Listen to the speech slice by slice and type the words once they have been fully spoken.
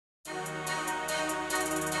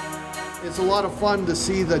It's a lot of fun to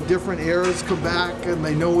see the different eras come back and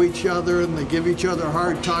they know each other and they give each other a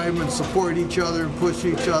hard time and support each other and push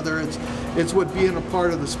each other. It's what being a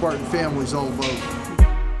part of the Spartan family is all about.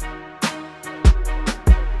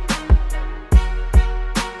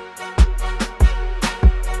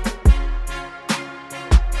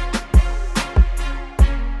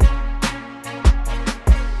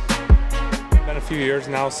 Few years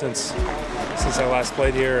now since I last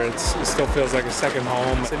played here. It still feels like a second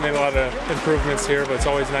home. They made a lot of improvements here, but it's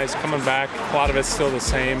always nice coming back. A lot of it's still the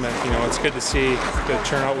same, and you know, it's good to see the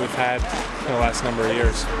turnout we've had in the last number of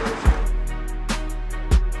years.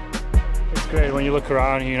 It's great when you look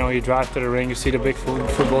around. You know, you drive to the ring, you see the big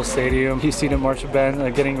football stadium, you see the march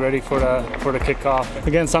band getting ready for the kickoff.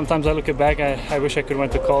 Again, sometimes I look back. I wish I could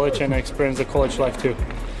went to college and experience the college life too.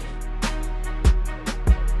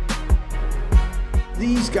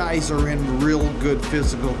 These guys are in real good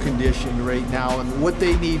physical condition right now, and what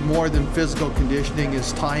they need more than physical conditioning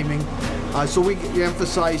is timing. So we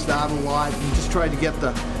emphasize that a lot and just try to get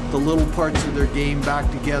the little parts of their game back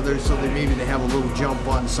together so that maybe they have a little jump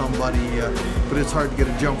on somebody, but it's hard to get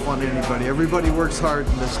a jump on anybody. Everybody works hard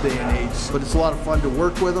in this day and age, but it's a lot of fun to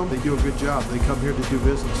work with them. They do a good job. They come here to do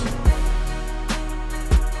business.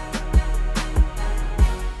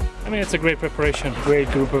 I mean, it's a great preparation, great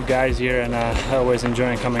group of guys here, and I always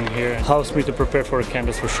enjoy coming here. It helps me to prepare for the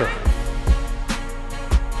canvas for sure.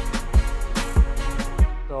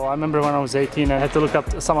 So I remember when I was 18, I had to look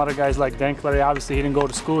up some other guys like Kindl. Obviously, he didn't go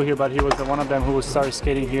to school here, but he was one of them who started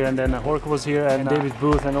skating here. And then Hork was here, and David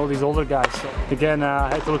Booth, and all these older guys. So again, I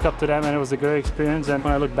had to look up to them, and it was a great experience. And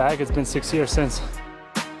when I look back, it's been 6 years since.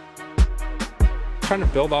 Trying to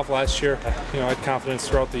build off last year. You know, I had confidence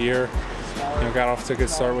throughout the year. You know, got off to a good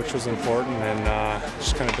start, which was important, and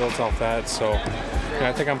just kind of built off that. So, you know,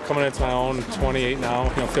 I think I'm coming into my own. 28 now.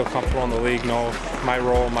 You know, feel comfortable in the league, know my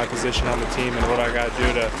role, my position on the team, and what I got to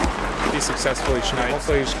do to be successful each night.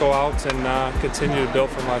 Hopefully, just go out and continue to build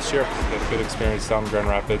from last year. Had a good experience down in Grand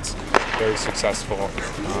Rapids. Very successful.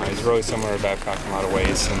 He's really similar to Babcock in a lot of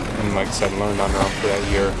ways, and like I said, learned under him for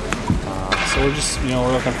that year. So we're just, you know,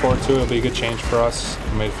 we're looking forward to it. It'll be a good change for us.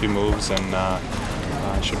 We made a few moves, and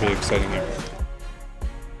it should be an exciting year.